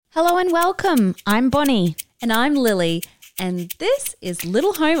Hello and welcome. I'm Bonnie. And I'm Lily, and this is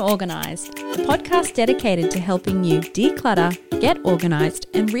Little Home Organised, a podcast dedicated to helping you declutter, get organised,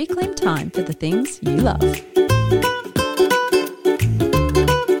 and reclaim time for the things you love.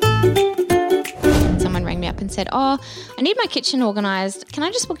 Someone rang me up and said, I need my kitchen organised. Can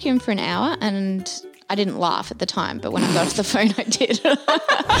I just book you in for an hour? And I didn't laugh at the time, but when I got off the phone, I did.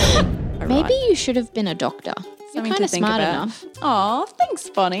 Maybe you should have been a doctor. You're kind of smart enough. Oh, thanks,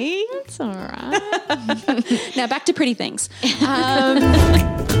 Bonnie. It's all right. Now back to pretty things. Hello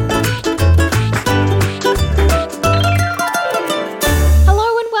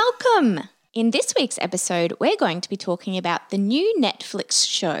and welcome. In this week's episode, we're going to be talking about the new Netflix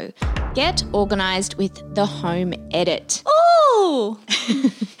show, Get Organised with the Home Edit. Oh!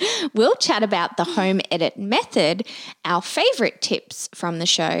 We'll chat about the home edit method, our favourite tips from the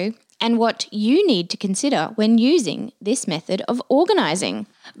show, and what you need to consider when using this method of organising.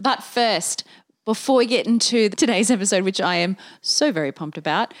 But first, before we get into today's episode, which I am so very pumped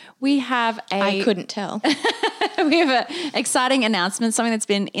about, we have I couldn't tell. we have an exciting announcement, something that's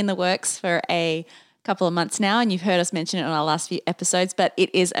been in the works for a couple of months now, and you've heard us mention it on our last few episodes, but it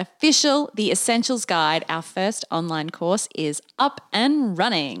is official. The Essentials Guide, our first online course, is up and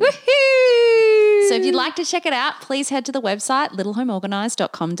running. Woohoo! So if you'd like to check it out, please head to the website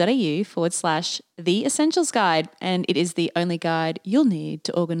littlehomeorganised.com.au/The Essentials Guide, and it is the only guide you'll need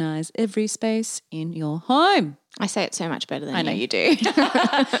to organise every space in your home. I say it so much better than you. I know you do.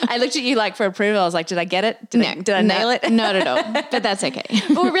 I looked at you like for approval. I was like, did I get it? Did I nail it? Not at all, but that's okay.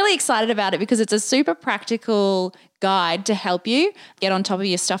 But we're really excited about it because it's a super practical guide to help you get on top of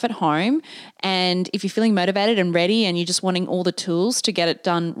your stuff at home. And if you're feeling motivated and ready and you're just wanting all the tools to get it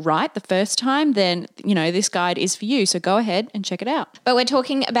done right the first time, then, you know, this guide is for you. So go ahead and check it out. But we're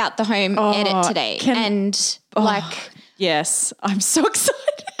talking about the home edit today. Yes, I'm so excited.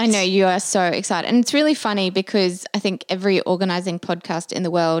 I know you are so excited. And it's really funny because I think every organising podcast in the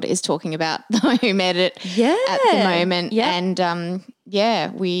world is talking about the home edit at the moment. Yeah. And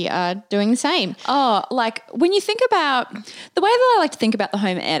we are doing the same. Oh, like when you think about the way that I like to think about the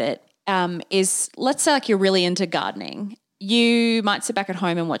home edit is, let's say like you're really into gardening. You might sit back at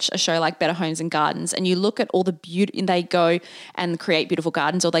home and watch a show like Better Homes and Gardens, and you look at all the beauty, and they go and create beautiful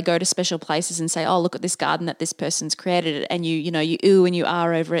gardens, or they go to special places and say, oh, look at this garden that this person's created, and you ooh and you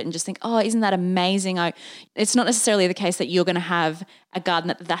are over it and just think, oh, isn't that amazing? It's not necessarily the case that you're going to have a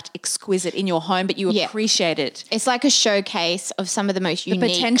garden that exquisite in your home, but you appreciate it. It's like a showcase of some of the most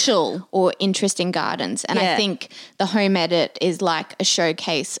unique potential or interesting gardens. And I think the home edit is like a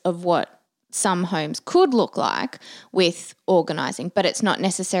showcase of what some homes could look like with organising, but it's not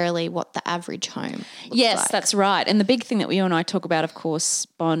necessarily what the average home looks like. That's right. And the big thing that you and I talk about, of course,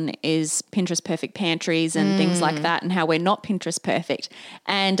 Bon, is Pinterest perfect pantries and things like that, and how we're not Pinterest perfect.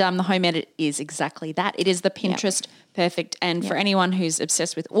 And the home edit is exactly that. It is the Pinterest perfect. And for anyone who's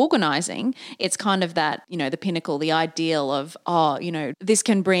obsessed with organising, it's kind of that, the pinnacle, the ideal of, this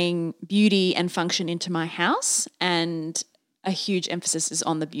can bring beauty and function into my house, and a huge emphasis is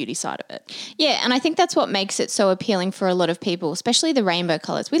on the beauty side of it. Yeah, and I think that's what makes it so appealing for a lot of people, especially the rainbow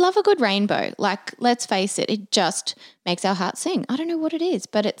colours. We love a good rainbow. Like, let's face it, it just makes our heart sing. I don't know what it is,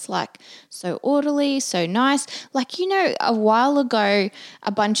 but it's like so orderly, so nice. Like, a while ago,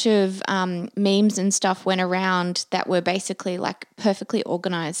 a bunch of memes and stuff went around that were basically like perfectly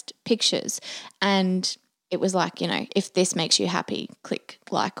organised pictures, and it was like, if this makes you happy, click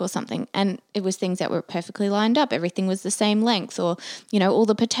like or something. And it was things that were perfectly lined up. Everything was the same length, or, all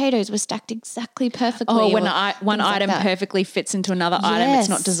the potatoes were stacked exactly perfectly. Oh, when one item perfectly fits into another item it's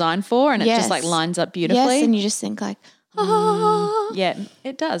not designed for, and it just like lines up beautifully. Yes, and you just think like, yeah,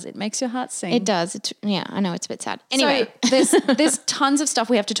 it does. It makes your heart sing. It does. I know it's a bit sad. Anyway, so there's tons of stuff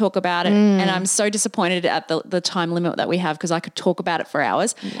we have to talk about, and I'm so disappointed at the time limit that we have, because I could talk about it for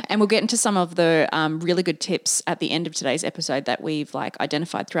hours. Yeah. And we'll get into some of the really good tips at the end of today's episode that we've like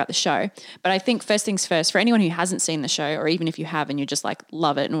identified throughout the show. But I think first things first, for anyone who hasn't seen the show, or even if you have and you just like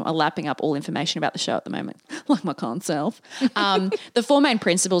love it and are lapping up all information about the show at the moment, like my con self, the four main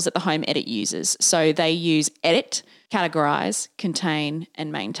principles that the home edit uses. So they use edit, categorize, contain, and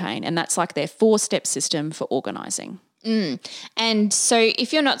maintain. And that's like their 4-step system for organising. And so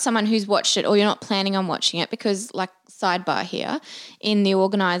if you're not someone who's watched it, or you're not planning on watching it, because like sidebar here, in the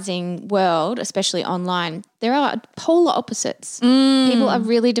organising world, especially online, there are polar opposites. People are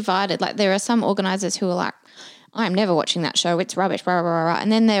really divided. Like, there are some organisers who are like, I'm never watching that show, it's rubbish, blah, blah, blah, blah. And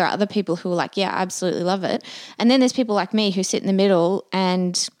then there are other people who are like, yeah, I absolutely love it. And then there's people like me who sit in the middle,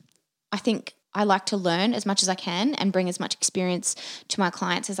 and I think I like to learn as much as I can and bring as much experience to my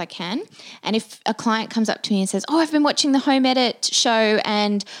clients as I can. And if a client comes up to me and says, oh, I've been watching the Home Edit show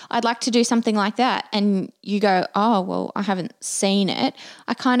and I'd like to do something like that, and you go, oh, well, I haven't seen it,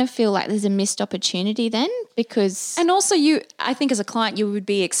 I kind of feel like there's a missed opportunity then, because... And also I think as a client, you would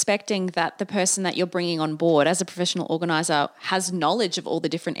be expecting that the person that you're bringing on board as a professional organizer has knowledge of all the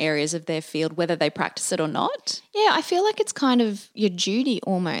different areas of their field, whether they practice it or not. Yeah, I feel like it's kind of your duty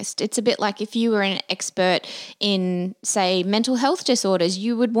almost. It's a bit like if you were an expert in, say, mental health disorders,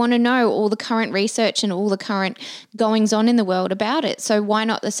 you would want to know all the current research and all the current goings on in the world about it. So why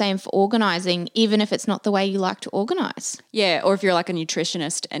not the same for organising, even if it's not the way you like to organise? Yeah, or if you're like a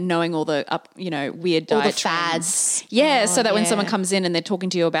nutritionist and knowing all the weird diet All the trends. fads. Yeah, so that when someone comes in and they're talking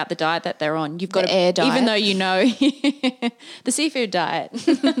to you about the diet that they're on, you've got The air diet. even though you know the seafood diet.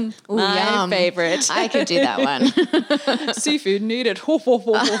 Ooh, My yum. favourite. I could do that one. Seafood needed.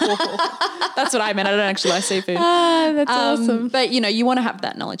 That's what I meant. I don't actually like seafood. That's awesome. But, you want to have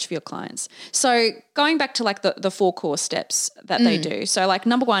that knowledge for your clients. So going back to like the 4 core steps that they do. So like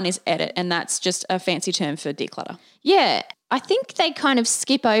number 1 is edit, and that's just a fancy term for declutter. Yeah, I think they kind of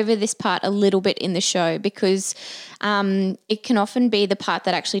skip over this part a little bit in the show because it can often be the part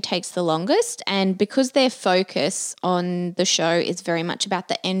that actually takes the longest, and because their focus on the show is very much about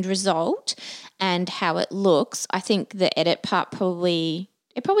the end result and how it looks, I think the edit part probably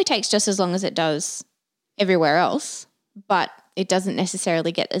takes just as long as it does everywhere else, but it doesn't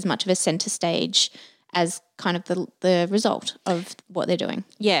necessarily get as much of a center stage as kind of the result of what they're doing.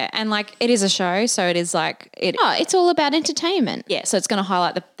 Yeah, and like it is a show, so it is like it. Oh, it's all about entertainment. Yeah, so it's going to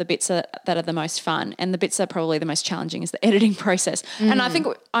highlight the bits that are the most fun, and the bits that are probably the most challenging is the editing process. And I think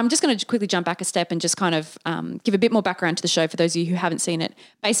I'm just going to quickly jump back a step and just kind of give a bit more background to the show for those of you who haven't seen it.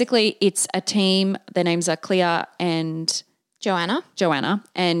 Basically, it's a team. Their names are Clea and Joanna,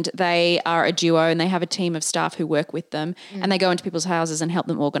 and they are a duo, and they have a team of staff who work with them, and they go into people's houses and help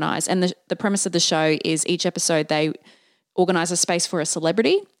them organise. And the premise of the show is each episode they organise a space for a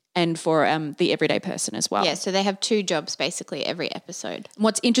celebrity and for the everyday person as well. Yeah, so they have 2 jobs basically every episode.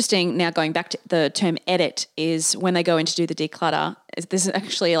 What's interesting now, going back to the term edit, is when they go in to do the declutter, this is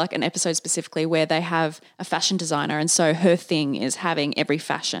actually like an episode specifically where they have a fashion designer, and so her thing is having every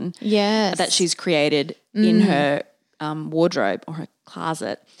fashion that she's created in her wardrobe or her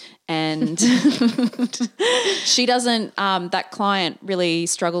closet, and she doesn't that client really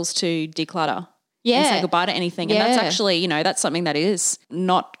struggles to declutter and say goodbye to anything, and that's actually that's something that is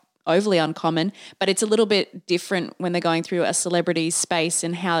not overly uncommon, but it's a little bit different when they're going through a celebrity space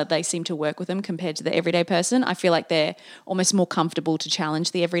and how they seem to work with them compared to the everyday person. I feel like they're almost more comfortable to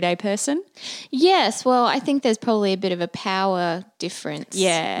challenge the everyday person. Yes, well, I think there's probably a bit of a power difference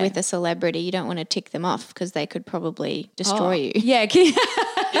with a celebrity. You don't want to tick them off because they could probably destroy you. Yeah.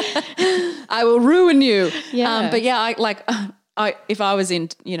 I will ruin you. Yeah. But yeah, if I was in,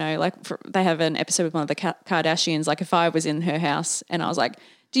 they have an episode with one of the Kardashians, like if I was in her house and I was like,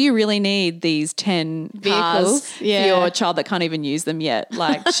 do you really need these 10 vehicles for your child that can't even use them yet?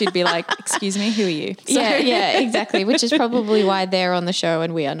 Like she'd be like, excuse me, who are you? So, yeah, exactly, which is probably why they're on the show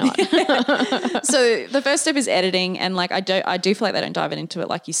and we are not. So the first step is editing, and like I do feel like they don't dive into it,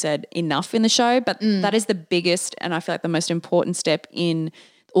 like you said, enough in the show, but that is the biggest and I feel like the most important step in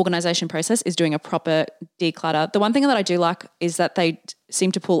organisation process is doing a proper declutter. The one thing that I do like is that they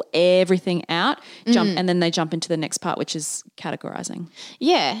seem to pull everything out, and then they jump into the next part, which is categorizing.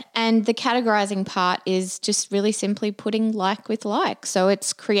 Yeah, and the categorizing part is just really simply putting like with like. So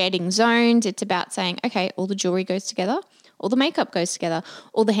it's creating zones. It's about saying, okay, all the jewelry goes together, all the makeup goes together,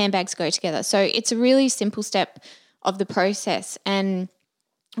 all the handbags go together. So it's a really simple step of the process. And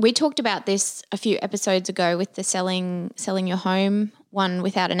we talked about this a few episodes ago with the selling your home one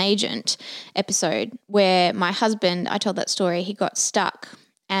without an agent episode, where my husband, I told that story, he got stuck,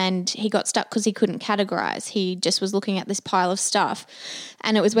 and he got stuck because he couldn't categorize. He just was looking at this pile of stuff,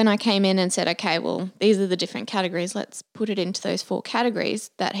 and it was when I came in and said, okay, well, these are the different categories, let's put it into those 4 categories,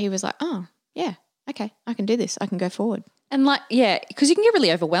 that he was like, oh yeah, okay, I can do this, I can go forward. And like, yeah, because you can get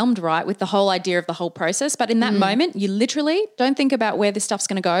really overwhelmed, right, with the whole idea of the whole process. But in that moment, you literally don't think about where this stuff's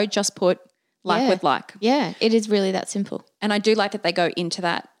going to go. Just put like with like. Yeah, it is really that simple. And I do like that they go into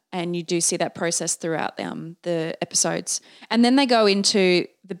that, and you do see that process throughout the episodes. And then they go into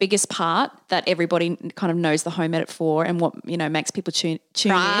the biggest part that everybody kind of knows the Home Edit for, and what makes people tune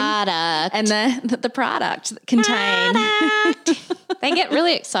Product. in. And the product contain. They get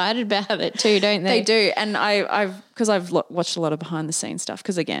really excited about it too, don't they? They do. And because I've watched a lot of behind the scenes stuff,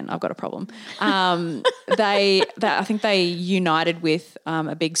 because again, I've got a problem. I think they united with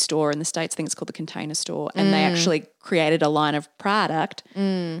a big store in the States, I think it's called the Container Store, and they actually created a line of product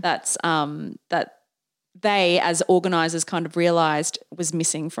that's that they as organisers kind of realised was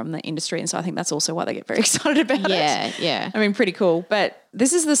missing from the industry. And so I think that's also why they get very excited about it. Yeah. I mean, pretty cool. But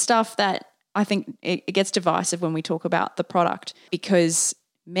this is the stuff that I think it gets divisive when we talk about the product, because,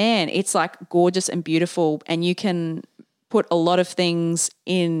 man, it's like gorgeous and beautiful, and you can put a lot of things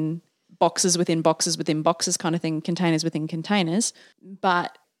in boxes within boxes within boxes kind of thing, containers within containers.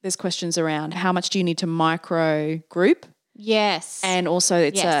 But there's questions around how much do you need to micro group? Yes. And also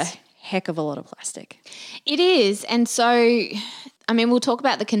it's a heck of a lot of plastic. It is. And so, I mean, we'll talk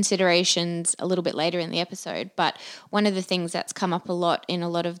about the considerations a little bit later in the episode, but one of the things that's come up a lot in a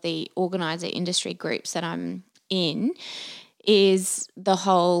lot of the organizer industry groups that I'm in is the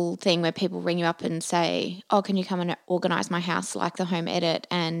whole thing where people ring you up and say, oh, can you come and organise my house like the Home Edit?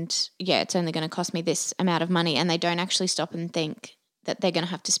 And yeah, it's only going to cost me this amount of money. And they don't actually stop and think that they're going to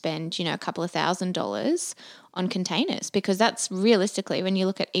have to spend, a couple of $1,000s on containers, because that's realistically, when you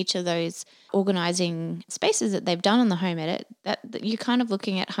look at each of those organising spaces that they've done on the Home Edit, that you're kind of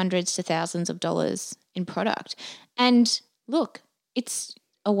looking at hundreds to thousands of dollars in product. And look, it's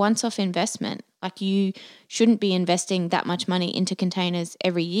a once-off investment. Like, you shouldn't be investing that much money into containers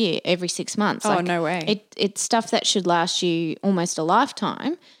every year, every 6 months. Oh, no way. It's stuff that should last you almost a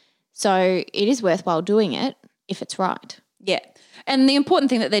lifetime. So it is worthwhile doing it if it's right. Yeah. And the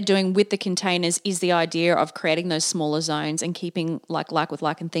important thing that they're doing with the containers is the idea of creating those smaller zones and keeping like with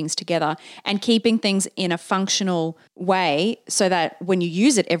like and things together, and keeping things in a functional way so that when you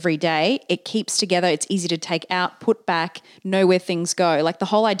use it every day, it keeps together, it's easy to take out, put back, know where things go. Like, the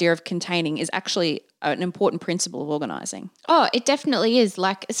whole idea of containing is actually an important principle of organising. Oh, it definitely is.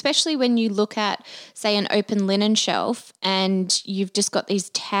 Like, especially when you look at, say, an open linen shelf and you've just got these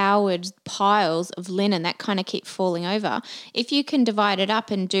towered piles of linen that kind of keep falling over. If you can divide it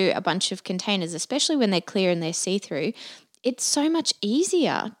up and do a bunch of containers, especially when they're clear and they're see-through, it's so much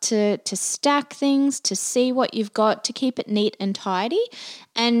easier to stack things, to see what you've got, to keep it neat and tidy.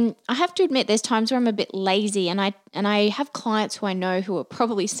 And I have to admit, there's times where I'm a bit lazy, and I have clients who I know who are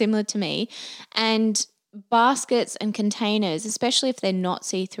probably similar to me, and baskets and containers, especially if they're not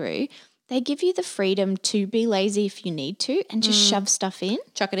see-through, they give you the freedom to be lazy if you need to and just shove stuff in.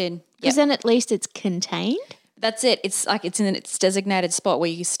 Chuck it in. Because then at least it's contained. That's it. It's like it's in its designated spot where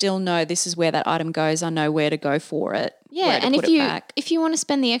you still know this is where that item goes. I know where to go for it. Yeah, and if you want to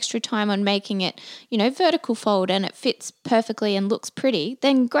spend the extra time on making it, vertical fold and it fits perfectly and looks pretty,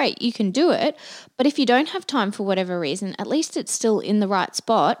 then great, you can do it. But if you don't have time for whatever reason, at least it's still in the right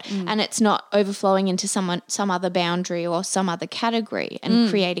spot and it's not overflowing into some other boundary or some other category and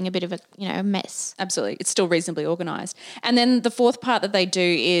creating a bit of a mess. Absolutely. It's still reasonably organised. And then the fourth part that they do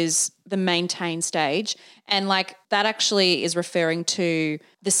is the maintain stage. And like, that actually is referring to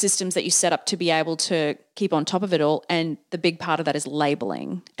the systems that you set up to be able to keep on top of it all. And the big part of that is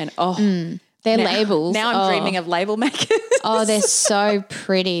labelling. And their labels. Now I'm dreaming of label makers. Oh, they're so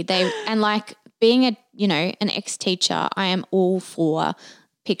pretty. Being an ex-teacher, I am all for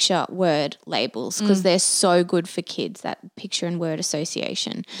picture word labels because they're so good for kids, that picture and word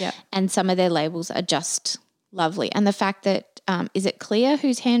association. Yeah. And some of their labels are just lovely. And the fact that is it Clea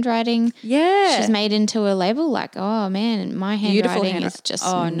whose handwriting she's made into a label? Like, oh man, my handwriting is just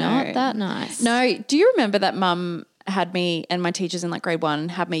not that nice. No, do you remember that Mum had me and my teachers in like grade 1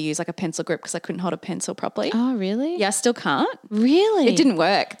 had me use like a pencil grip because I couldn't hold a pencil properly? Oh really? Yeah, I still can't. Really? It didn't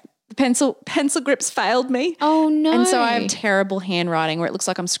work. The pencil grips failed me. Oh no. And so I have terrible handwriting where it looks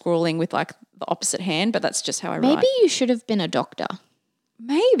like I'm scrawling with like the opposite hand, but that's just how I write. Maybe you should have been a doctor.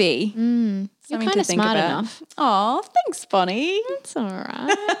 Maybe. You're kind of smart enough. Oh, thanks, Bonnie. It's all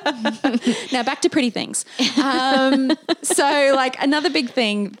right. Now back to pretty things. So like another big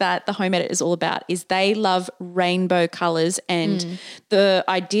thing that the Home Edit is all about is they love rainbow colours and the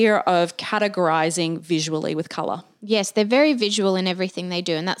idea of categorising visually with colour. Yes, they're very visual in everything they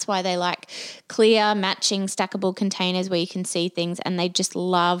do, and that's why they like clear, matching, stackable containers where you can see things, and they just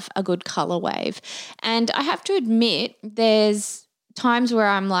love a good colour wave. And I have to admit, there's times where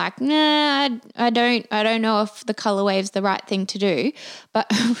I'm like, nah, I don't know if the colour wave's the right thing to do.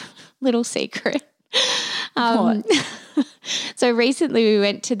 But little secret, What? So recently we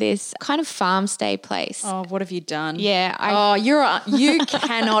went to this kind of farm stay place. Oh, what have you done? Yeah. You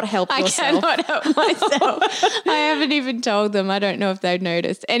cannot help yourself. I cannot help myself. I haven't even told them. I don't know if they've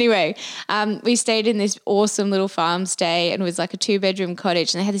noticed. Anyway, we stayed in this awesome little farm stay, and it was like a 2-bedroom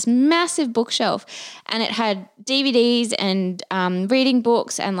cottage, and they had this massive bookshelf, and it had DVDs and reading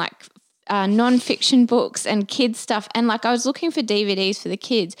books and like non-fiction books and kids stuff. And like I was looking for DVDs for the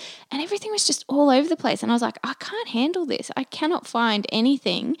kids, and everything was just all over the place. And I was like, I can't handle this. I cannot find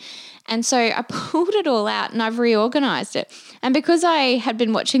anything. And so I pulled it all out and I've reorganized it. And because I had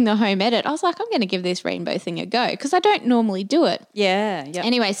been watching the home edit, I was like, I'm going to give this rainbow thing a go because I don't normally do it. Yeah.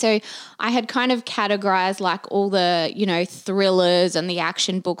 Anyway, so I had kind of categorized like all the, thrillers and the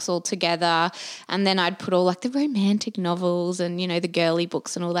action books all together. And then I'd put all like the romantic novels and, the girly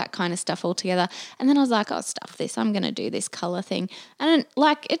books and all that kind of stuff all together. And then I was like, oh, stuff this. I'm going to do this color thing. And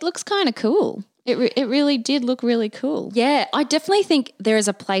like it looks kind of cool. It really did look really cool. Yeah, I definitely think there is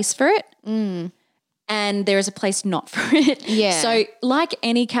a place for it and there is a place not for it. Yeah. So like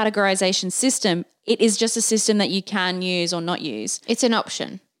any categorization system, it is just a system that you can use or not use. It's an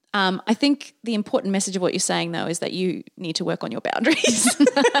option. I think the important message of what you're saying, though, is that you need to work on your boundaries.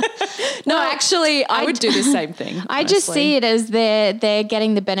 No, actually, I would do the same thing. I just see it as they're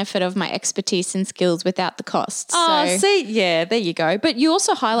getting the benefit of my expertise and skills without the costs. Oh, see, yeah, there you go. But you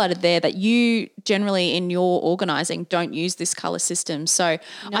also highlighted there that you generally in your organising don't use this colour system. So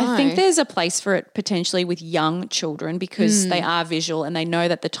I think there's a place for it potentially with young children because they are visual and they know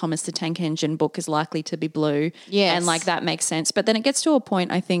that the Thomas the Tank Engine book is likely to be blue. Yes. And like that makes sense. But then it gets to a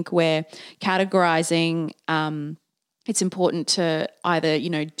point, I think, where categorizing, it's important to either,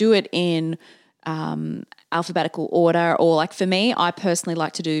 do it in alphabetical order or like for me, I personally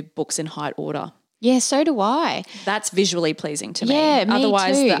like to do books in height order. Yeah, so do I. That's visually pleasing to me. Yeah, me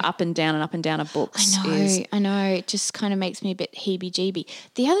Otherwise, too. the up and down of books I know. It just kind of makes me a bit heebie-jeebie.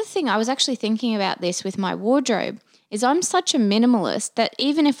 The other thing, I was actually thinking about this with my wardrobe, is I'm such a minimalist that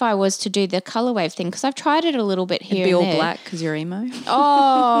even if I was to do the color wave thing, because I've tried it a little bit here be and all there. black because you're emo.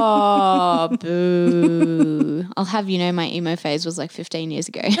 Oh, boo. I'll have my emo phase was like 15 years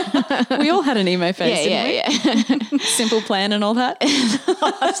ago. We all had an emo phase, didn't we? Simple Plan and all that.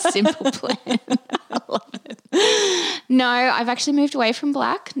 Simple Plan. I love it. No, I've actually moved away from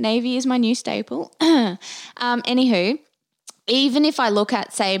black. Navy is my new staple. Anywho, even if I look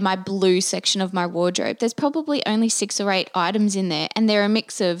at, say, my blue section of my wardrobe, there's probably only 6 or 8 items in there, and they're a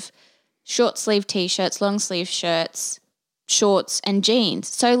mix of short sleeve T-shirts, long sleeve shirts, shorts, and jeans.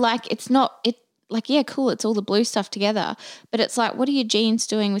 So, like, it's not cool, it's all the blue stuff together, but it's like, what are your jeans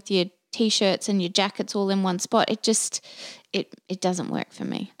doing with your T-shirts and your jackets all in one spot? It just it doesn't work for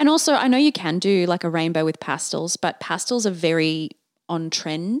me. And also, I know you can do like a rainbow with pastels, but pastels are very on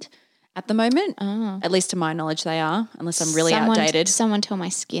trend at the moment. At least to my knowledge they are, unless I'm really outdated. Someone tell my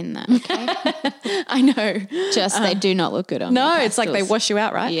skin that, okay? I know. Just they do not look good on No, me. it's like they wash you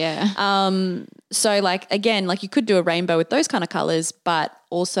out, right? Yeah. So like, again, like you could do a rainbow with those kind of colours, but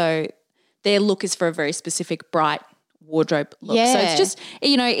also their look is for a very specific bright wardrobe look. Yeah. So it's just,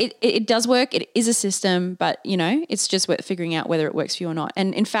 it does work. It is a system, but, it's just worth figuring out whether it works for you or not.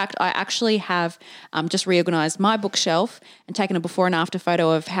 And in fact, I actually have just reorganised my bookshelf and taken a before and after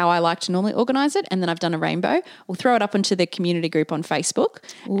photo of how I like to normally organise it. And then I've done a rainbow. We'll throw it up into the community group on Facebook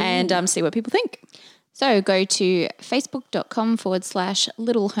and see what people think. So go to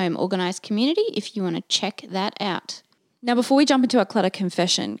facebook.com/Little Home Organised Community if you want to check that out. Now, before we jump into our clutter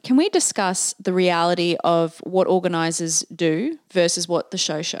confession, can we discuss the reality of what organisers do versus what the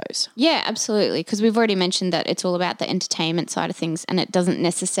show shows? Yeah, absolutely, because we've already mentioned that it's all about the entertainment side of things and it doesn't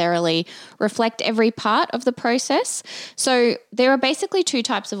necessarily reflect every part of the process. So there are basically 2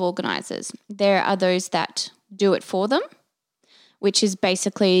 types of organisers. There are those that do it for them, which is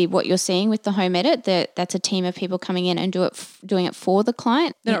basically what you're seeing with the home edit. That's a team of people coming in and doing it for the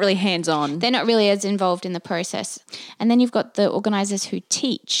client. They're not really hands-on. They're not really as involved in the process. And then you've got the organisers who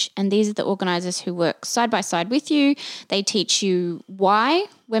teach, and these are the organisers who work side by side with you. They teach you why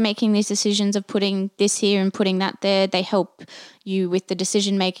we're making these decisions of putting this here and putting that there. They help you with the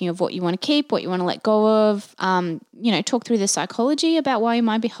decision-making of what you want to keep, what you want to let go of, talk through the psychology about why you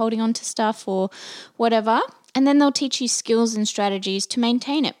might be holding on to stuff or whatever. And then they'll teach you skills and strategies to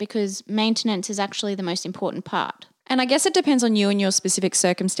maintain it because maintenance is actually the most important part. And I guess it depends on you and your specific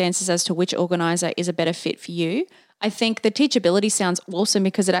circumstances as to which organiser is a better fit for you. I think the teachability sounds awesome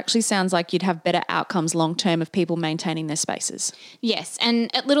because it actually sounds like you'd have better outcomes long-term of people maintaining their spaces. Yes, and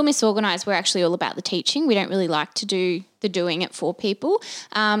at Little Miss Organised, we're actually all about the teaching. We don't really like to do the doing it for people.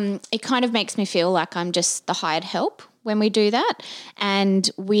 It kind of makes me feel like I'm just the hired help, when we do that. And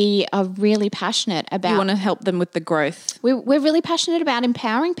we are really passionate about. You want to help them with the growth. We're really passionate about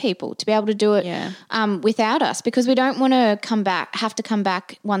empowering people to be able to do it without us, because we don't want to have to come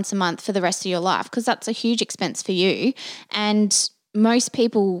back once a month for the rest of your life, because that's a huge expense for you. And most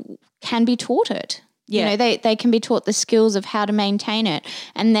people can be taught it. Yeah. You know, they can be taught the skills of how to maintain it.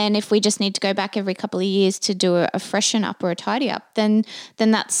 And then if we just need to go back every couple of years to do a freshen up or a tidy up, then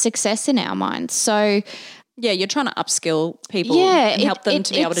that's success in our minds. So yeah, you're trying to upskill people and help them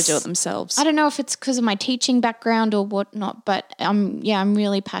to be able to do it themselves. I don't know if it's because of my teaching background or whatnot, but I'm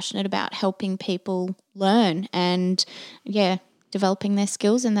really passionate about helping people learn and developing their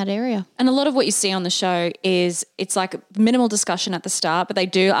skills in that area. And a lot of what you see on the show is it's like minimal discussion at the start, but they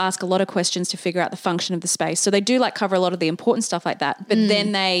do ask a lot of questions to figure out the function of the space. So they do like cover a lot of the important stuff like that, but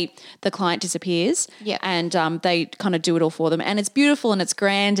then the client disappears and they kind of do it all for them. And it's beautiful and it's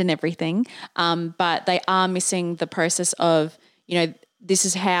grand and everything, but they are missing the process of, you know, this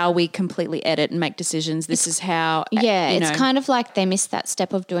is how we completely edit and make decisions. This is how, it's kind of like they miss that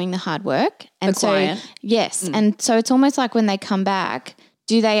step of doing the hard work. And the client. Yes. And so it's almost like when they come back,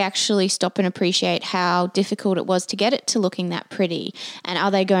 do they actually stop and appreciate how difficult it was to get it to looking that pretty? And are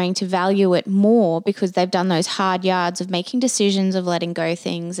they going to value it more because they've done those hard yards of making decisions, of letting go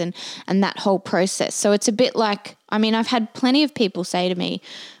things and that whole process? So it's a bit like, I mean, I've had plenty of people say to me,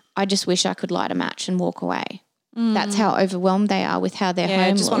 I just wish I could light a match and walk away. That's how overwhelmed they are with how their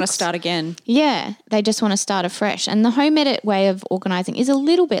home looks. Just want to start again. Yeah, they just want to start afresh. And the home edit way of organising is a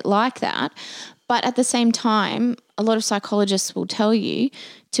little bit like that. But at the same time, a lot of psychologists will tell you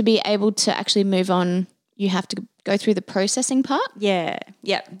to be able to actually move on, you have to go through the processing part. Yeah,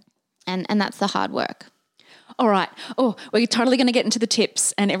 yeah. And that's the hard work. All right. Oh, we're totally going to get into the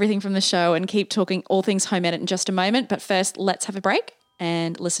tips and everything from the show and keep talking all things home edit in just a moment. But first, let's have a break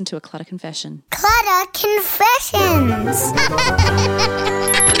and listen to a clutter confession. Clutter confessions.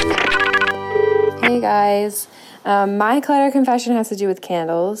 Hey guys, my clutter confession has to do with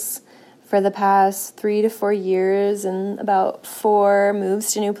candles. For the past 3 to 4 years and about 4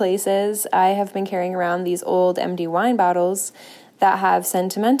 moves to new places, I have been carrying around these old empty wine bottles that have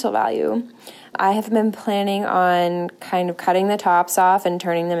sentimental value. I have been planning on kind of cutting the tops off and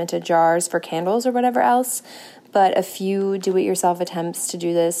turning them into jars for candles or whatever else, but a few do-it-yourself attempts to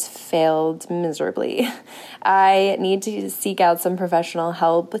do this failed miserably. I need to seek out some professional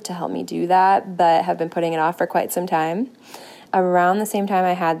help to help me do that, but have been putting it off for quite some time. Around the same time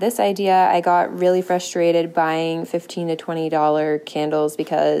I had this idea, I got really frustrated buying $15 to $20 candles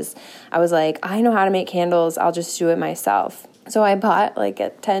because I was like, I know how to make candles, I'll just do it myself. So I bought like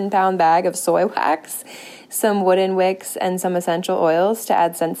a 10-pound bag of soy wax, some wooden wicks, and some essential oils to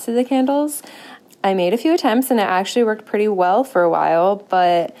add scents to the candles. I made a few attempts and it actually worked pretty well for a while,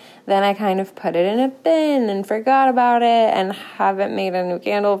 but then I kind of put it in a bin and forgot about it and haven't made a new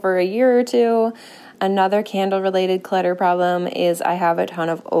candle for a year or two. Another candle-related clutter problem is I have a ton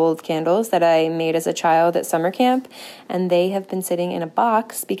of old candles that I made as a child at summer camp, and they have been sitting in a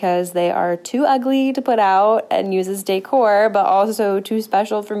box because they are too ugly to put out and use as decor, but also too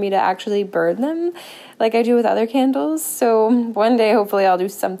special for me to actually burn them like I do with other candles. So one day, hopefully, I'll do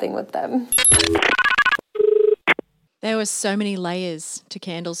something with them. There were so many layers to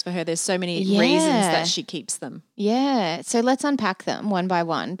candles for her. There's so many reasons that she keeps them. Yeah. So let's unpack them one by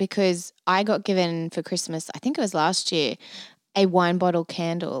one, because I got given for Christmas, I think it was last year, a wine bottle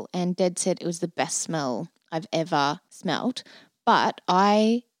candle, and Dad said it was the best smell I've ever smelt. But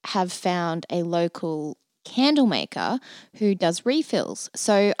I have found a local candle maker who does refills.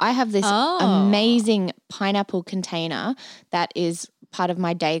 So I have this amazing pineapple container that is part of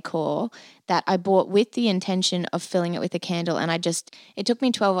my decor that I bought with the intention of filling it with a candle, and it took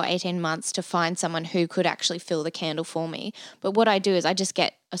me 12 or 18 months to find someone who could actually fill the candle for me. But what I do is I just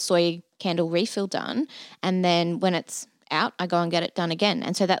get a soy candle refill done, and then when it's out, I go and get it done again.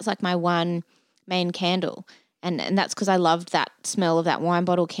 And so that's like my one main candle, and that's because I loved that smell of that wine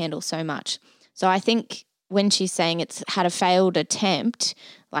bottle candle so much. So I think when she's saying it's had a failed attempt,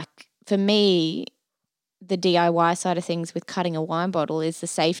 like for me, the DIY side of things with cutting a wine bottle is the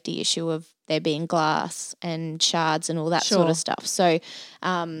safety issue of there being glass and shards and all that sort of stuff. So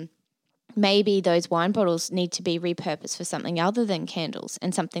maybe those wine bottles need to be repurposed for something other than candles.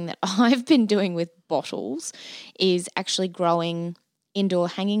 And something that I've been doing with bottles is actually growing indoor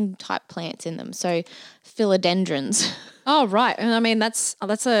hanging type plants in them. So philodendrons. Oh, right. And I mean, that's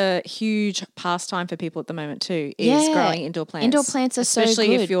a huge pastime for people at the moment too, is growing indoor plants. Indoor plants are so good.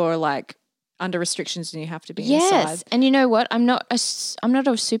 Especially if you're like under restrictions and you have to be Yes. inside. And you know what? I'm not a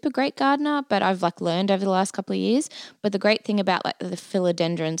super great gardener, but I've like learned over the last couple of years. But the great thing about like the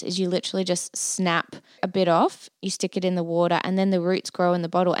philodendrons is you literally just snap a bit off, you stick it in the water, and then the roots grow in the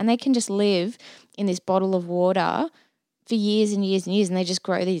bottle, and they can just live in this bottle of water for years and years and years, and they just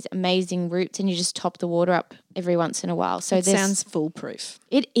grow these amazing roots, and you just top the water up every once in a while. So It sounds foolproof.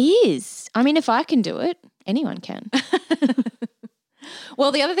 It is. I mean, if I can do it, anyone can.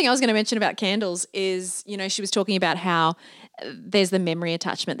 Well, the other thing I was going to mention about candles is, you know, she was talking about how there's the memory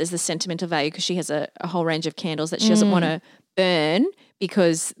attachment, there's the sentimental value, because she has a whole range of candles that she doesn't want to burn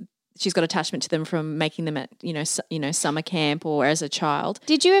because she's got attachment to them from making them at, summer camp or as a child.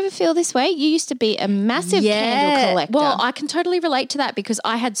 Did you ever feel this way? You used to be a massive candle collector. Well, I can totally relate to that because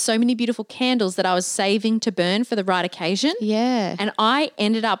I had so many beautiful candles that I was saving to burn for the right occasion. Yeah. And I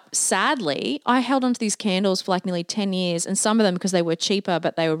ended up, sadly, I held onto these candles for like nearly 10 years, and some of them, because they were cheaper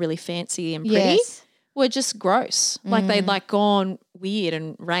but they were really fancy and pretty, Yes. were just gross. Like they'd like gone weird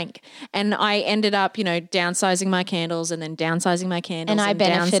and rank. And I ended up, downsizing my candles and then downsizing my candles. And I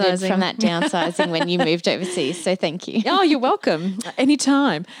benefited from that downsizing when you moved overseas. So thank you. Oh, you're welcome.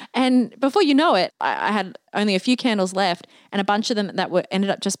 Anytime. And before you know it, I had only a few candles left and a bunch of them that were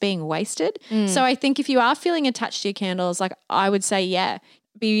ended up just being wasted. So I think if you are feeling attached to your candles, like I would say, yeah,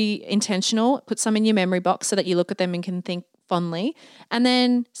 be intentional, put some in your memory box so that you look at them and can think fondly, and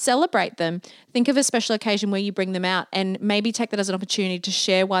then celebrate them. Think of a special occasion where you bring them out, and maybe take that as an opportunity to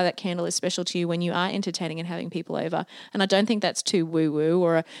share why that candle is special to you when you are entertaining and having people over. And I don't think that's too woo-woo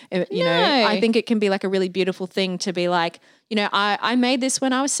or, I think it can be like a really beautiful thing to be like, I made this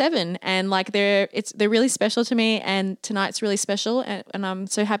when I was 7 and like they're really special to me, and tonight's really special, and I'm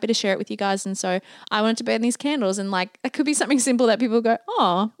so happy to share it with you guys. And so I wanted to burn these candles, and like it could be something simple that people go,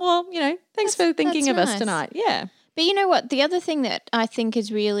 oh, well, thanks for thinking of us tonight. Yeah. But you know what? The other thing that I think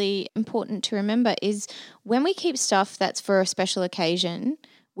is really important to remember is when we keep stuff that's for a special occasion,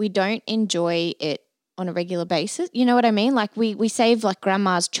 we don't enjoy it on a regular basis. You know what I mean? Like we save like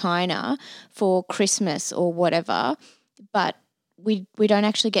grandma's china for Christmas or whatever, but we don't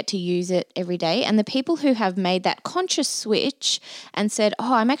actually get to use it every day. And the people who have made that conscious switch and said,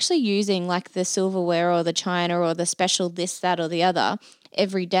 oh, I'm actually using like the silverware or the china or the special this, that, or the other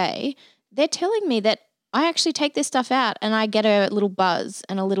every day, they're telling me that I actually take this stuff out and I get a little buzz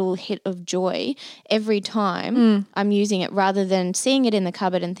and a little hit of joy every time I'm using it, rather than seeing it in the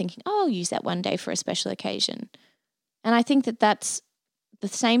cupboard and thinking, oh, I'll use that one day for a special occasion. And I think that that's the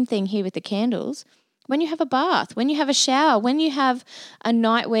same thing here with the candles. When you have a bath, when you have a shower, when you have a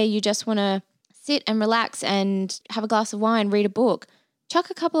night where you just want to sit and relax and have a glass of wine, read a book, chuck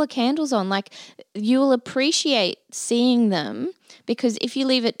a couple of candles on. Like, you'll appreciate seeing them, because if you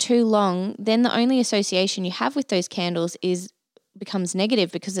leave it too long, then the only association you have with those candles becomes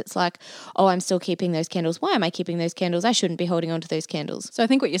negative, because it's like, oh, I'm still keeping those candles. Why am I keeping those candles? I shouldn't be holding on to those candles. So I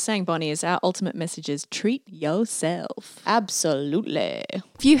think what you're saying, Bonnie, is our ultimate message is treat yourself. Absolutely.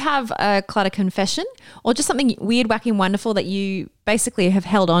 If you have a clutter confession or just something weird, wacky, and wonderful that you basically have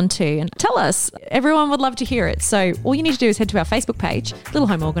held on to, and tell us. Everyone would love to hear it. So all you need to do is head to our Facebook page, Little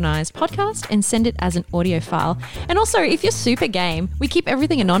Home Organised Podcast, and send it as an audio file. And also, if you're super game, we keep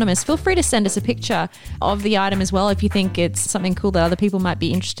everything anonymous. Feel free to send us a picture of the item as well if you think it's something cool that other people might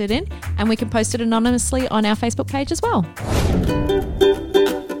be interested in, and we can post it anonymously on our Facebook page as well.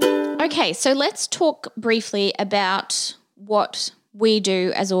 Okay, so let's talk briefly about what we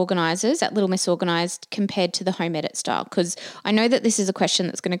do as organisers at Little Miss Organised compared to the home edit style, because I know that this is a question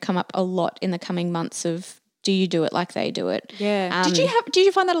that's going to come up a lot in the coming months of, do you do it like they do it? Yeah. Did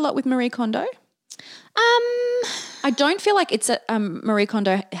you find that a lot with Marie Kondo? I don't feel like it's Marie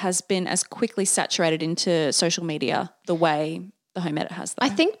Kondo has been as quickly saturated into social media the way the home edit has, though. I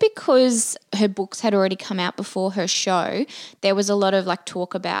think because her books had already come out before her show, there was a lot of like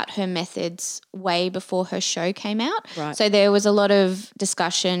talk about her methods way before her show came out. Right. So there was a lot of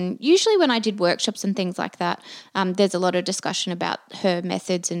discussion. Usually when I did workshops and things like that, there's a lot of discussion about her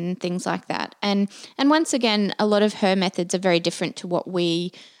methods and things like that. And once again, a lot of her methods are very different to what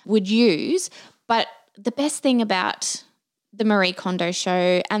we would use. But the best thing about the Marie Kondo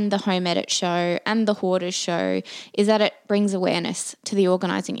show and the home edit show and the hoarders show is that it brings awareness to the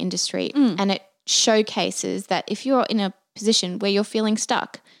organising industry, and it showcases that if you're in a position where you're feeling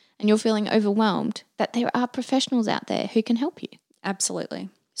stuck and you're feeling overwhelmed, that there are professionals out there who can help you. Absolutely.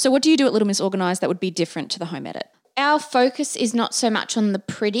 So what do you do at Little Miss Organised that would be different to the home edit? Our focus is not so much on the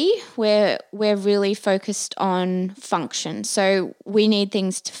pretty. We're really focused on function. So we need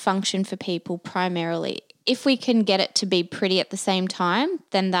things to function for people primarily. If we can get it to be pretty at the same time,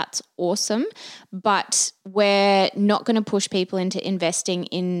 then that's awesome. But we're not going to push people into investing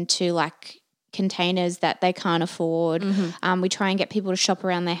into like containers that they can't afford. We try and get people to shop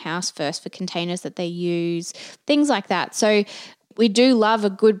around their house first for containers that they use, things like that. So we do love a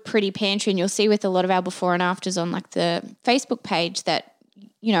good, pretty pantry, and you'll see with a lot of our before and afters on like the Facebook page that,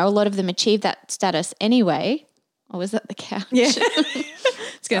 you know, a lot of them achieve that status anyway. Oh, was that the couch? Yeah.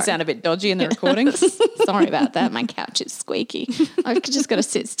 It's going to sound a bit dodgy in the recording. Sorry about that. My couch is squeaky. I've just got to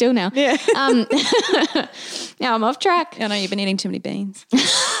sit still now. Yeah. Now I'm off track. I know you've been eating too many beans.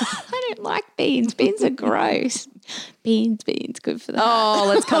 I don't like beans. Beans are gross. Beans, good for that. Oh,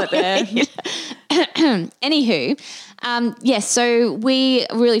 let's cut it there. Anywho, yes, so we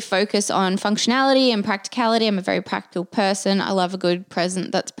really focus on functionality and practicality. I'm a very practical person. I love a good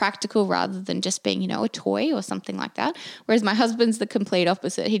present that's practical rather than just being, you know, a toy or something like that. Whereas my husband's the complete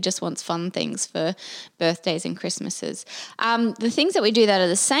opposite. He just wants fun things for birthdays and Christmases. The things that we do that are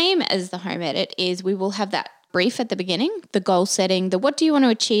the same as the home edit is we will have that brief at the beginning, the goal setting, the what do you want to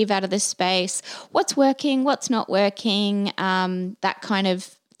achieve out of this space, what's working, what's not working, that kind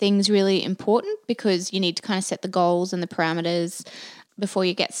of thing's really important because you need to kind of set the goals and the parameters before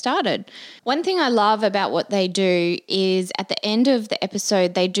you get started. One thing I love about what they do is at the end of the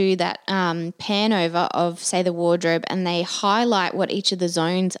episode, they do that pan over of, say, the wardrobe, and they highlight what each of the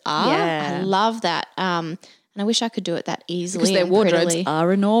zones are. Yeah. I love that. And I wish I could do it that easily. Because their wardrobes prettily.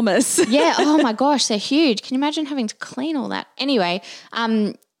 are enormous. Yeah. Oh my gosh, they're huge. Can you imagine having to clean all that? Anyway,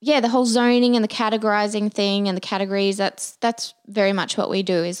 the whole zoning and the categorizing thing and the categories, that's very much what we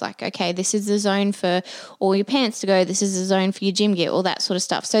do is like, okay, this is the zone for all your pants to go. This is the zone for your gym gear, all that sort of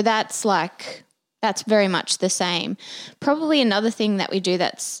stuff. So that's very much the same. Probably another thing that we do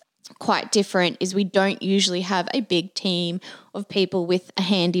that's quite different is we don't usually have a big team of people with a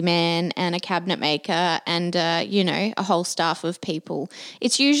handyman and a cabinet maker and, a whole staff of people.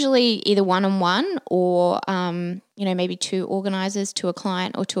 It's usually either one-on-one or, maybe two organisers to a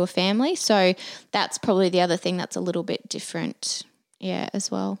client or to a family. So that's probably the other thing that's a little bit different, as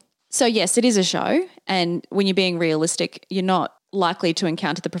well. So yes, it is a show, and when you're being realistic, you're not likely to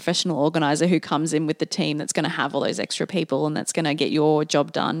encounter the professional organizer who comes in with the team that's going to have all those extra people and that's going to get your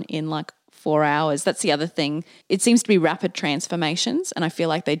job done in like 4 hours. That's the other thing. It seems to be rapid transformations, and I feel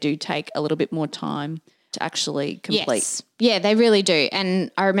like they do take a little bit more time to actually complete. Yes. Yeah, they really do.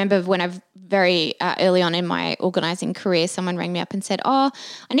 And I remember when I've very early on in my organising career, someone rang me up and said, I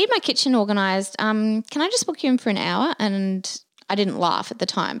need my kitchen organised. Can I just book you in for an hour? And I didn't laugh at the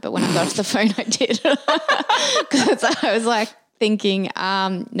time, but when I got off the phone, I did. Because I was like thinking,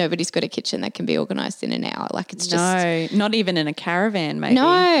 nobody's got a kitchen that can be organised in an hour. Like it's just... No, not even in a caravan, maybe.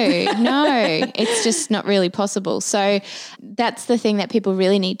 No, it's just not really possible. So that's the thing that people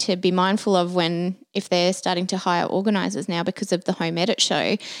really need to be mindful of if they're starting to hire organisers now because of the home edit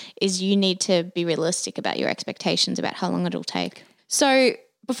show, is you need to be realistic about your expectations about how long it'll take. So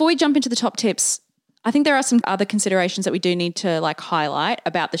before we jump into the top tips, I think there are some other considerations that we do need to like highlight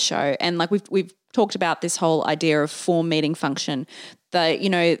about the show. And like we've talked about this whole idea of form meeting function.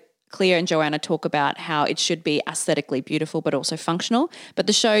 Cleo and Joanna talk about how it should be aesthetically beautiful but also functional. But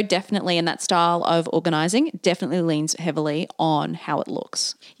the show definitely, and that style of organising, definitely leans heavily on how it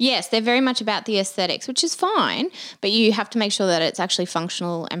looks. Yes, they're very much about the aesthetics, which is fine, but you have to make sure that it's actually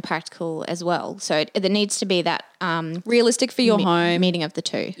functional and practical as well. So there needs to be that realistic for your home. Meeting of the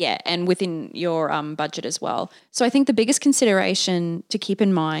two. Yeah, and within your budget as well. So I think the biggest consideration to keep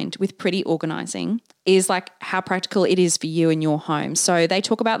in mind with pretty organising is like how practical it is for you and your home. So they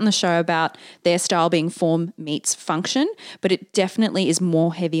talk about in the show about their style being form meets function, but it definitely is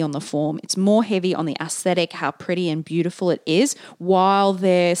more heavy on the form. It's more heavy on the aesthetic, how pretty and beautiful it is, while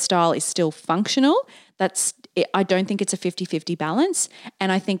their style is still functional. I don't think it's a 50-50 balance.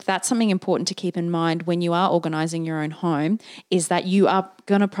 And I think that's something important to keep in mind when you are organising your own home, is that you are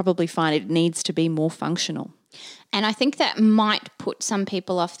going to probably find it needs to be more functional. And I think that might put some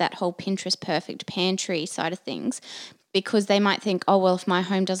people off that whole Pinterest perfect pantry side of things, because they might think, if my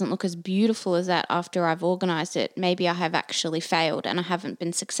home doesn't look as beautiful as that after I've organised it, maybe I have actually failed and I haven't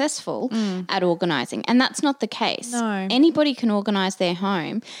been successful at organising. And that's not the case. No. Anybody can organise their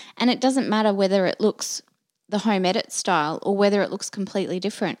home, and it doesn't matter whether it looks the home edit style or whether it looks completely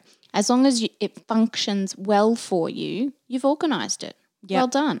different. As long as it functions well for you, you've organised it. Yep. Well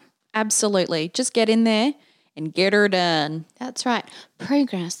done. Absolutely. Just get in there and get her done. That's right.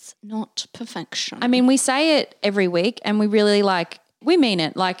 Progress, not perfection. I mean, we say it every week and we really we mean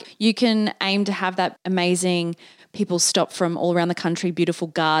it. Like, you can aim to have that amazing people stop from all around the country, beautiful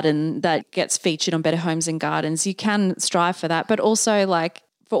garden that gets featured on Better Homes and Gardens. You can strive for that, but also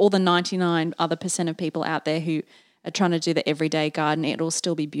for all the 99% of people out there who are trying to do the everyday garden, it'll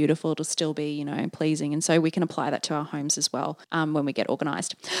still be beautiful. It'll still be, pleasing. And so we can apply that to our homes as well when we get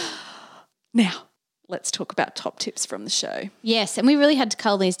organised. Now, let's talk about top tips from the show. Yes, and we really had to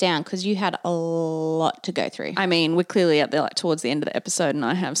cull these down because you had a lot to go through. I mean, we're clearly at the towards the end of the episode, and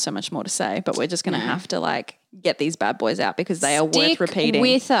I have so much more to say, but we're just going to have to get these bad boys out because they are worth repeating. Stick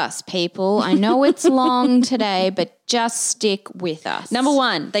with us, people. I know it's long today, but just stick with us. Number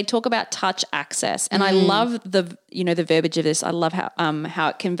 1, they talk about touch access, and I love the verbiage of this. I love how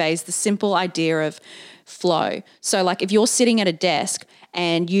it conveys the simple idea of flow. So, like, if you're sitting at a desk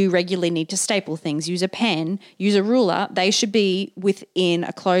and you regularly need to staple things, use a pen, use a ruler, they should be within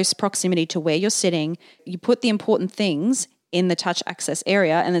a close proximity to where you're sitting. You put the important things in the touch access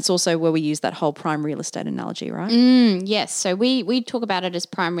area, and it's also where we use that whole prime real estate analogy, right? Yes, so we talk about it as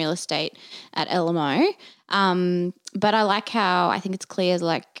prime real estate at LMO, but I like how I think it's clear,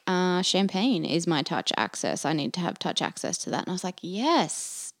 like champagne is my touch access. I need to have touch access to that. And I was like,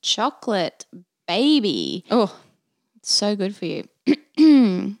 yes, chocolate, baby. Oh, so good for you.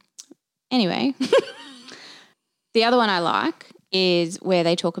 Anyway, the other one I like is where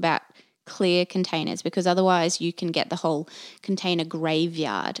they talk about clear containers, because otherwise you can get the whole container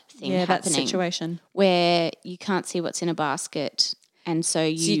graveyard thing happening. That situation where you can't see what's in a basket, and so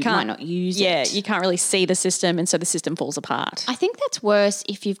you might not use it. Yeah, you can't really see the system, and so the system falls apart. I think that's worse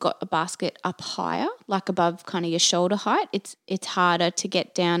if you've got a basket up higher, like above kind of your shoulder height. It's harder to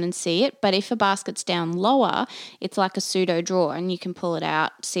get down and see it. But if a basket's down lower, it's like a pseudo drawer, and you can pull it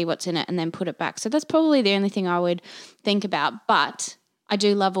out, see what's in it, and then put it back. So that's probably the only thing I would think about. But I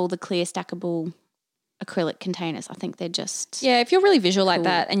do love all the clear stackable acrylic containers. I think they're just if you're really visual like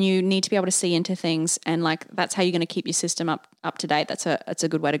that, and you need to be able to see into things, and like that's how you're going to keep your system up to date. That's a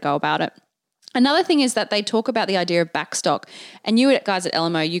good way to go about it. Another thing is that they talk about the idea of backstock, and you guys at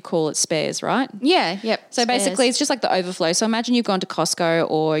LMO, you call it spares, right? Yeah, yep. So basically it's just like the overflow. So imagine you've gone to Costco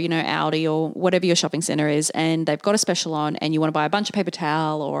or, Aldi or whatever your shopping centre is, and they've got a special on, and you want to buy a bunch of paper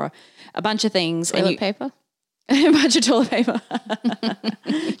towel or a bunch of things. Toilet paper? A bunch of toilet paper.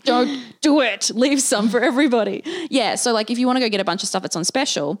 Don't do it. Leave some for everybody. Yeah. So like if you want to go get a bunch of stuff that's on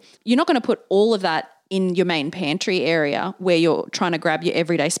special, you're not going to put all of that in your main pantry area where you're trying to grab your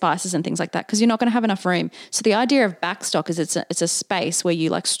everyday spices and things like that, because you're not going to have enough room. So the idea of backstock is it's a space where you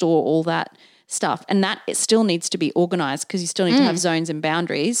like store all that stuff, and that it still needs to be organized because you still need to have zones and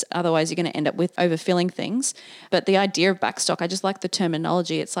boundaries. Otherwise you're going to end up with overfilling things. But the idea of backstock, I just like the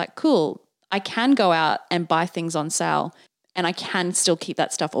terminology. It's like, cool, I can go out and buy things on sale, and I can still keep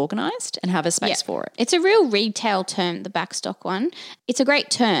that stuff organized and have a space for it. It's a real retail term, the backstock one. It's a great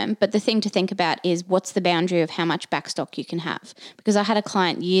term, but the thing to think about is what's the boundary of how much backstock you can have. Because I had a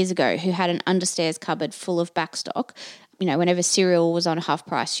client years ago who had an understairs cupboard full of backstock. Whenever cereal was on half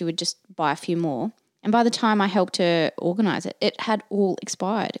price, she would just buy a few more. And by the time I helped her organise it, it had all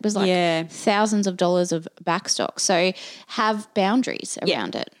expired. It was like thousands of dollars of backstock. So have boundaries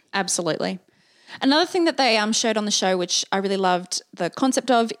around it. Absolutely. Another thing that they showed on the show, which I really loved the concept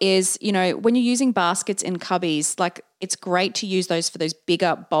of, is, when you're using baskets in cubbies, like it's great to use those for those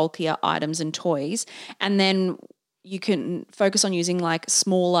bigger, bulkier items and toys. And then you can focus on using like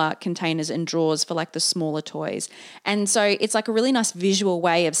smaller containers and drawers for like the smaller toys. And so it's like a really nice visual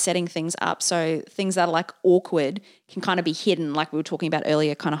way of setting things up. So things that are like awkward can kind of be hidden, like we were talking about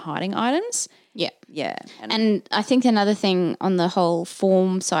earlier, kind of hiding items. Yeah. Yeah. And I think another thing on the whole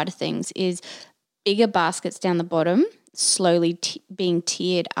form side of things is bigger baskets down the bottom, slowly being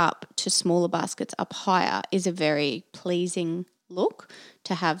tiered up to smaller baskets up higher is a very pleasing look.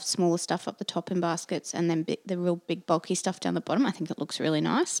 To have smaller stuff up the top in baskets and then the real big bulky stuff down the bottom. I think it looks really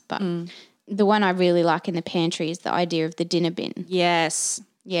nice. But the one I really like in the pantry is the idea of the dinner bin. Yes.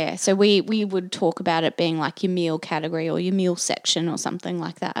 Yeah, so we would talk about it being like your meal category or your meal section or something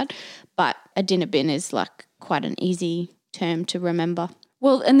like that. But a dinner bin is like quite an easy term to remember.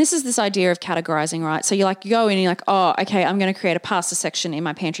 Well, and this is this idea of categorizing, right? So you go in and you're like, oh, okay, I'm going to create a pasta section in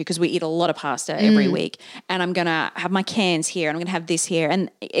my pantry because we eat a lot of pasta every week, and I'm going to have my cans here and I'm going to have this here. And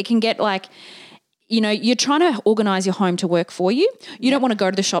it can get like, you're trying to organize your home to work for you. You don't want to go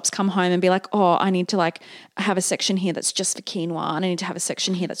to the shops, come home and be like, oh, I need to like have a section here that's just for quinoa, and I need to have a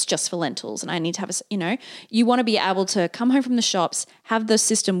section here that's just for lentils, and I need to have you want to be able to come home from the shops, have the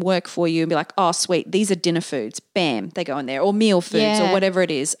system work for you and be like, oh, sweet, these are dinner foods. Bam, they go in there, or meal foods or whatever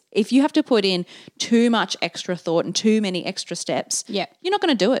it is. If you have to put in too much extra thought and too many extra steps, you're not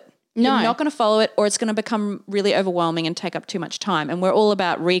going to do it. No. You're not going to follow it, or it's going to become really overwhelming and take up too much time. And we're all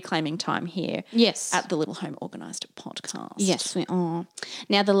about reclaiming time here at the Little Home Organised podcast. Yes, we are.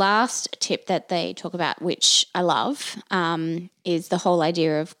 Now, the last tip that they talk about, which I love, is the whole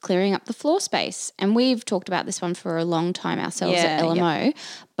idea of clearing up the floor space. And we've talked about this one for a long time ourselves at LMO.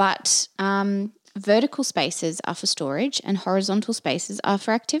 But vertical spaces are for storage and horizontal spaces are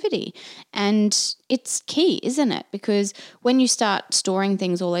for activity. And it's key, isn't it? Because when you start storing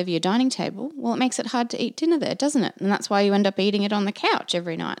things all over your dining table, well, it makes it hard to eat dinner there, doesn't it? And that's why you end up eating it on the couch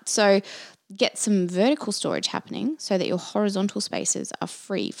every night. So get some vertical storage happening so that your horizontal spaces are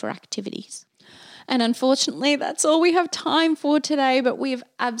free for activities. And unfortunately, that's all we have time for today, but we have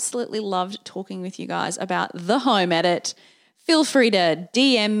absolutely loved talking with you guys about the home edit. Feel free to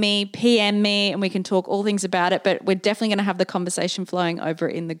DM me, PM me, and we can talk all things about it, but we're definitely going to have the conversation flowing over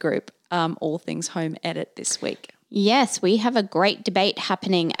in the group, all things home edit this week. Yes, we have a great debate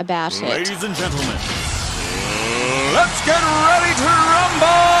happening about it. Ladies and gentlemen, let's get ready to rumble!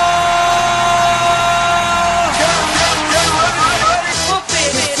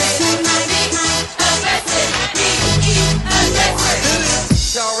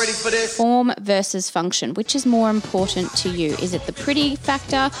 Y'all ready for this? Form versus function. Which is more important to you? Is it the pretty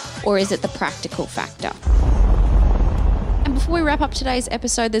factor or is it the practical factor? And before we wrap up today's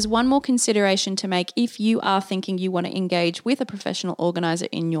episode, there's one more consideration to make if you are thinking you want to engage with a professional organizer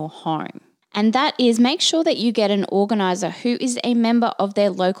in your home. And that is make sure that you get an organiser who is a member of their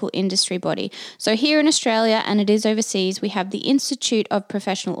local industry body. So here in Australia, and it is overseas, we have the Institute of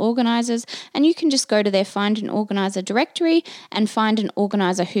Professional Organisers, and you can just go to their Find an Organiser directory and find an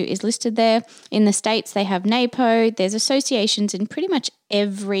organiser who is listed there. In the States, they have NAPO. There's associations in pretty much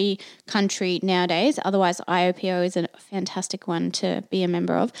every country nowadays. Otherwise, IOPO is a fantastic one to be a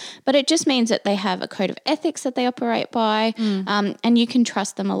member of. But it just means that they have a code of ethics that they operate by, and you can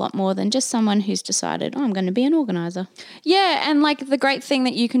trust them a lot more than just someone who's decided, I'm going to be an organiser. Yeah, and like the great thing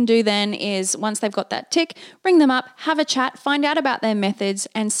that you can do then is once they've got that tick, bring them up, have a chat, find out about their methods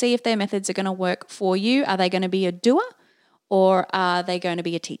and see if their methods are going to work for you. Are they going to be a doer or are they going to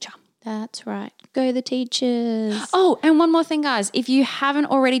be a teacher? That's right. Go the teachers. Oh, and one more thing, guys. If you haven't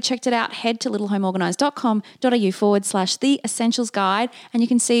already checked it out, head to littlehomeorganised.com.au/The Essentials Guide, and you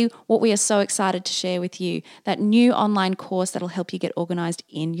can see what we are so excited to share with you, that new online course that'll help you get organised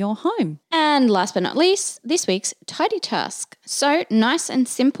in your home. And last but not least, this week's tidy task. So nice and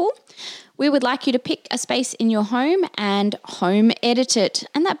simple. We would like you to pick a space in your home and home edit it.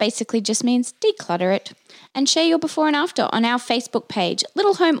 And that basically just means declutter it. And share your before and after on our Facebook page,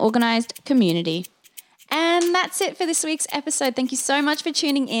 Little Home Organised Community. And that's it for this week's episode. Thank you so much for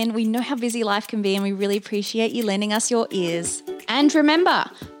tuning in. We know how busy life can be and we really appreciate you lending us your ears. And remember,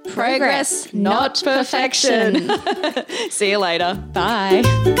 progress, not perfection. See you later. Bye.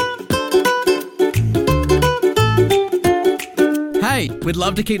 Hey, we'd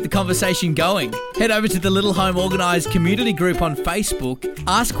love to keep the conversation going. Head over to the Little Home Organised community group on Facebook,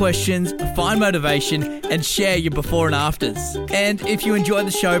 ask questions, find motivation, and share your before and afters. And if you enjoy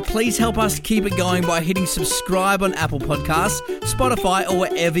the show, please help us keep it going by hitting subscribe on Apple Podcasts, Spotify, or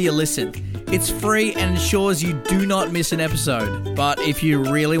wherever you listen. It's free and ensures you do not miss an episode. But if you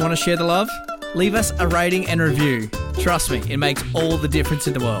really want to share the love, leave us a rating and review. Trust me, it makes all the difference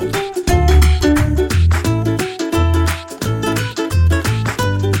in the world.